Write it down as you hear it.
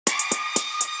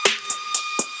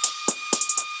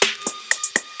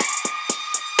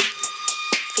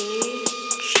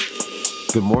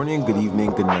Good morning, good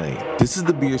evening, good night. This is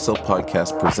the Be Yourself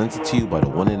podcast presented to you by the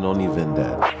one and only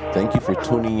Vendad. Thank you for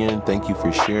tuning in, thank you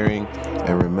for sharing,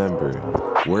 and remember,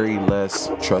 worry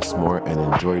less, trust more, and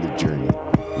enjoy the journey.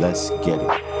 Let's get it.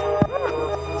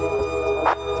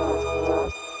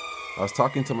 I was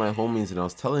talking to my homies and I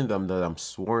was telling them that I'm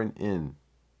sworn in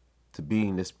to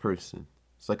being this person.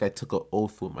 It's like I took an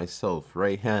oath with myself,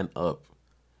 right hand up,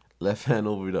 left hand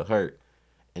over the heart,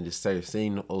 and just started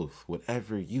saying the oath.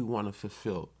 Whatever you want to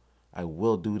fulfill, I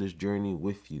will do this journey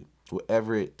with you.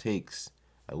 Whatever it takes,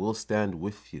 I will stand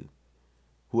with you.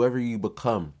 Whoever you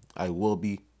become, I will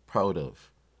be proud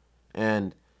of.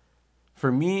 And for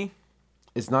me,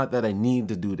 it's not that I need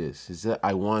to do this, it's that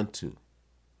I want to.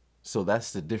 So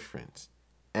that's the difference.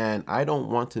 And I don't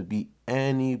want to be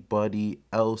anybody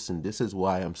else. And this is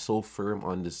why I'm so firm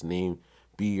on this name,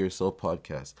 Be Yourself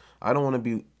Podcast. I don't want to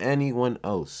be anyone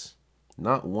else.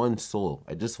 Not one soul.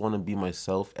 I just want to be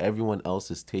myself. Everyone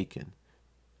else is taken.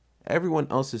 Everyone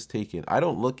else is taken. I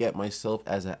don't look at myself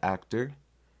as an actor.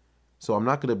 So I'm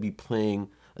not going to be playing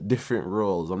different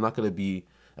roles. I'm not going to be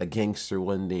a gangster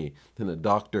one day, then a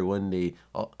doctor one day.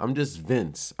 I'm just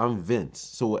Vince. I'm Vince.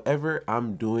 So whatever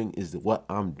I'm doing is what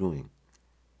I'm doing.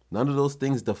 None of those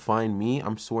things define me.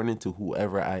 I'm sworn into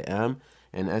whoever I am.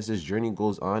 And as this journey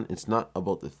goes on, it's not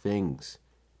about the things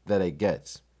that I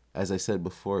get. As I said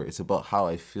before, it's about how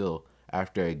I feel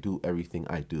after I do everything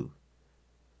I do.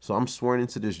 So I'm sworn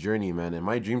into this journey, man. And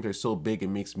my dreams are so big, it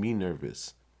makes me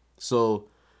nervous. So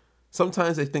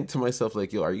sometimes I think to myself,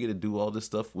 like, yo, are you going to do all this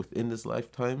stuff within this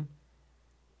lifetime?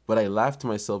 But I laugh to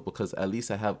myself because at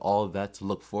least I have all of that to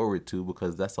look forward to,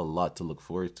 because that's a lot to look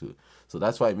forward to. So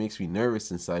that's why it makes me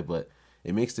nervous inside, but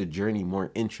it makes the journey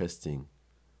more interesting,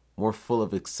 more full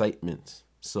of excitement.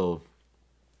 So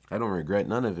I don't regret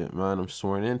none of it, man. I'm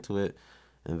sworn into it,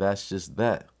 and that's just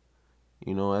that.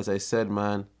 You know, as I said,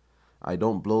 man, I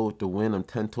don't blow with the wind. I'm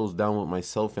 10 toes down with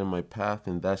myself and my path,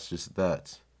 and that's just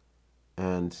that.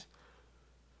 And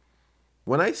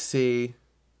when I say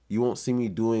you won't see me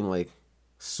doing like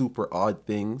super odd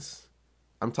things,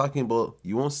 I'm talking about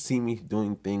you won't see me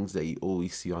doing things that you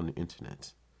always see on the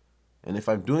internet. And if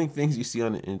I'm doing things you see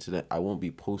on the internet, I won't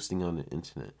be posting on the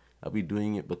internet. I'll be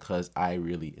doing it because I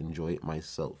really enjoy it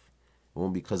myself. It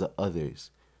won't be because of others.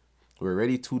 We're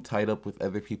already too tied up with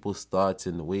other people's thoughts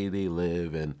and the way they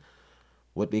live and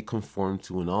what they conform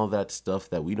to and all that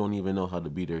stuff that we don't even know how to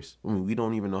be we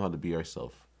don't even know how to be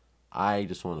ourselves. I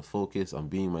just want to focus on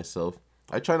being myself.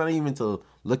 I try not even to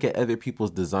look at other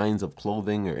people's designs of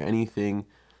clothing or anything,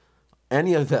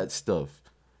 any of that stuff.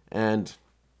 And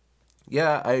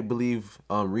yeah, I believe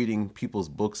reading people's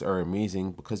books are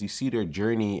amazing because you see their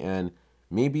journey, and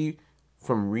maybe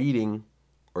from reading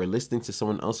or listening to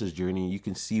someone else's journey, you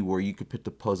can see where you could put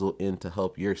the puzzle in to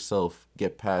help yourself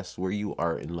get past where you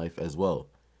are in life as well.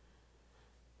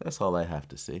 That's all I have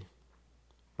to say.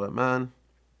 But man,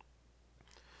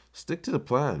 stick to the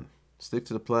plan. Stick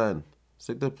to the plan.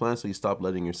 Stick to the plan so you stop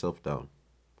letting yourself down.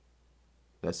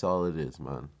 That's all it is,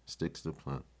 man. Stick to the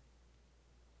plan.